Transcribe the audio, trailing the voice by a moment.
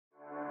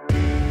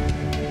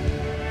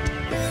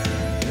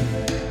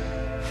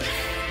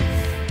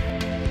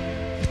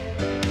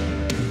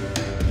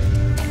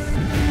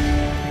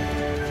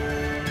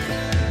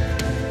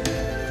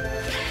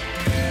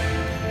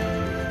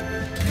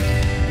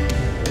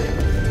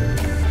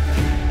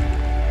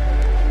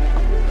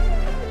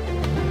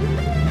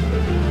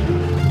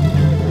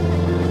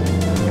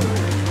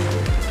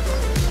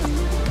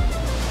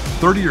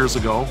30 years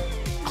ago,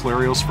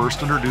 Clarios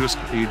first introduced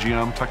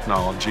AGM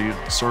technology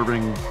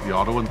serving the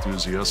auto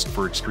enthusiast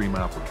for extreme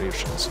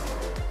applications.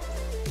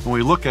 When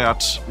we look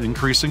at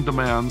increasing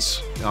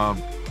demands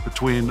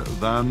between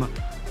then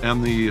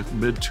and the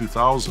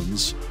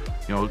mid-2000s,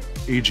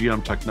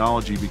 AGM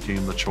technology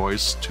became the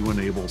choice to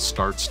enable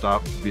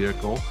start-stop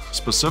vehicle,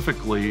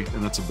 specifically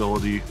in its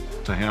ability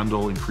to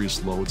handle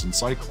increased loads and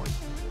cycling.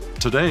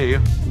 Today,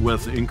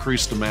 with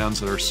increased demands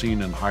that are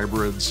seen in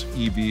hybrids,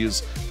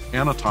 EVs,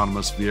 and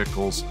autonomous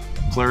vehicles,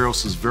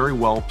 Clarios is very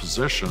well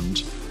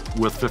positioned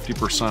with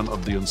 50%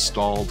 of the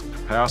installed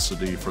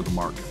capacity for the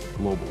market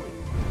globally.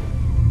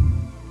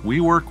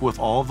 We work with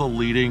all the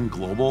leading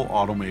global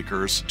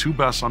automakers to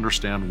best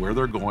understand where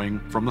they're going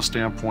from the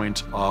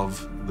standpoint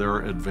of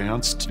their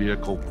advanced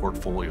vehicle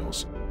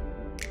portfolios.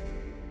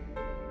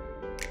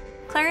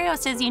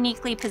 Clarios is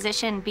uniquely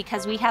positioned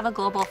because we have a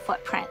global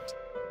footprint.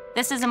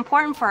 This is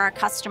important for our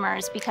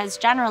customers because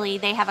generally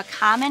they have a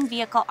common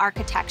vehicle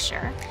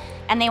architecture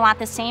and they want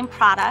the same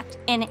product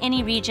in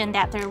any region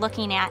that they're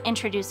looking at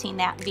introducing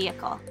that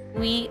vehicle.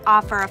 We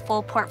offer a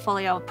full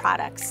portfolio of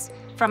products,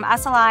 from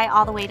SLI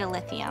all the way to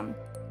lithium.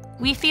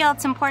 We feel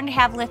it's important to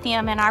have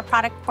lithium in our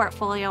product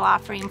portfolio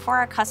offering for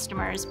our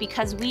customers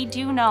because we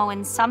do know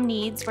in some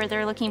needs where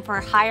they're looking for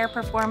higher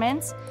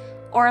performance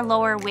or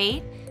lower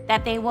weight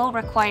that they will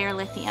require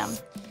lithium.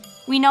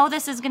 We know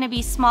this is going to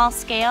be small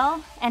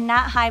scale and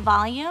not high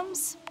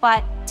volumes,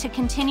 but to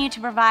continue to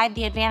provide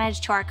the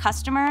advantage to our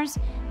customers,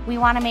 we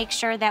want to make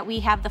sure that we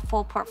have the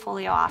full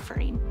portfolio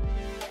offering.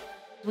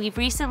 We've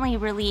recently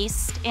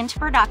released into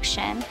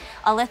production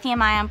a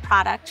lithium-ion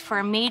product for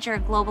a major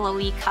global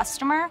OE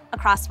customer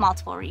across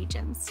multiple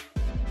regions.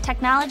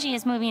 Technology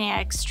is moving at an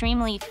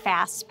extremely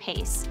fast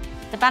pace.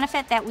 The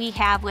benefit that we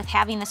have with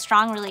having the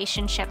strong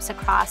relationships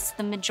across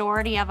the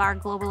majority of our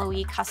global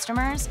OE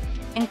customers,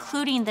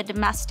 including the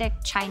domestic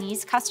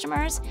Chinese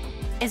customers,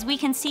 is we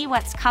can see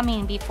what's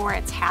coming before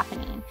it's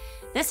happening.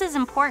 This is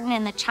important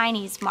in the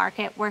Chinese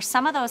market where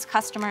some of those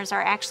customers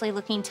are actually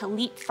looking to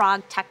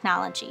leapfrog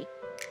technology.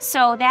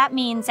 So that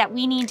means that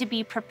we need to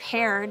be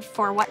prepared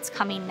for what's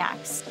coming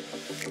next.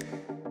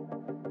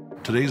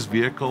 Today's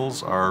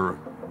vehicles are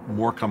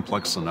more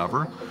complex than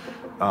ever,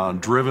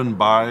 driven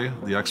by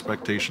the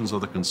expectations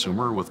of the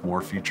consumer with more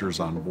features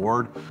on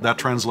board. That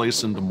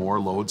translates into more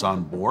loads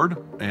on board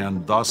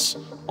and thus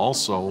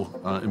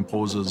also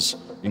imposes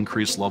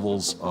increased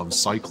levels of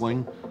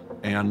cycling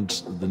and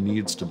the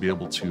needs to be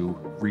able to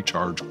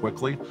recharge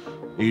quickly.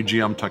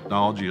 AGM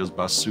technology is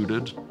best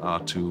suited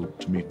to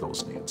meet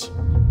those needs.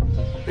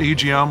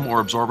 AGM, or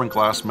absorbent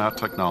glass mat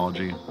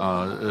technology,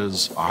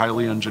 is a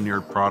highly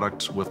engineered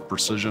product with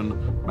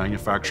precision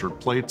manufactured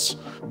plates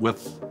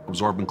with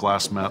absorbent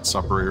glass mat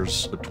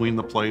separators between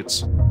the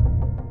plates.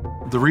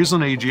 The reason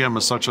AGM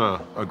is such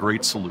a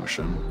great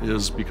solution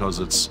is because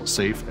it's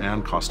safe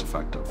and cost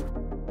effective.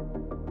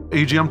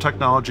 AGM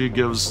technology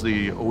gives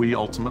the OE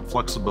ultimate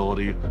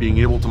flexibility, being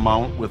able to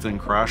mount within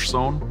crash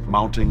zone,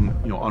 mounting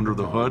under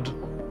the hood,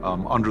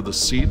 under the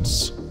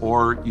seats,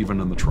 or even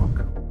in the trunk.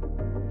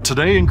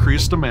 Today,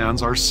 increased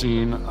demands are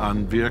seen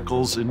on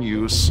vehicles in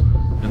use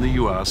in the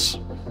US,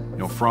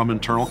 from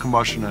internal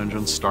combustion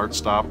engines,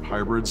 start-stop,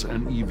 hybrids,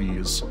 and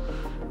EVs.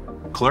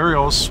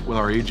 Clarios, with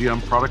our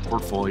AGM product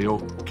portfolio,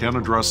 can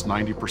address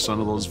 90%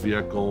 of those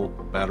vehicle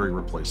battery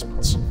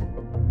replacements.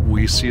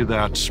 We see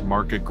that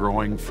market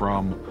growing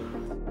from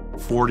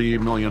 40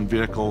 million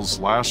vehicles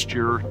last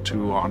year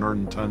to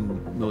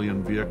 110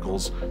 million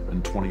vehicles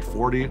in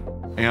 2040.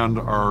 And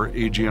our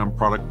AGM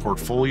product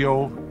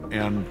portfolio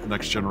and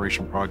next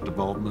generation product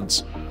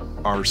developments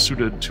are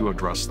suited to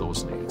address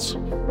those needs.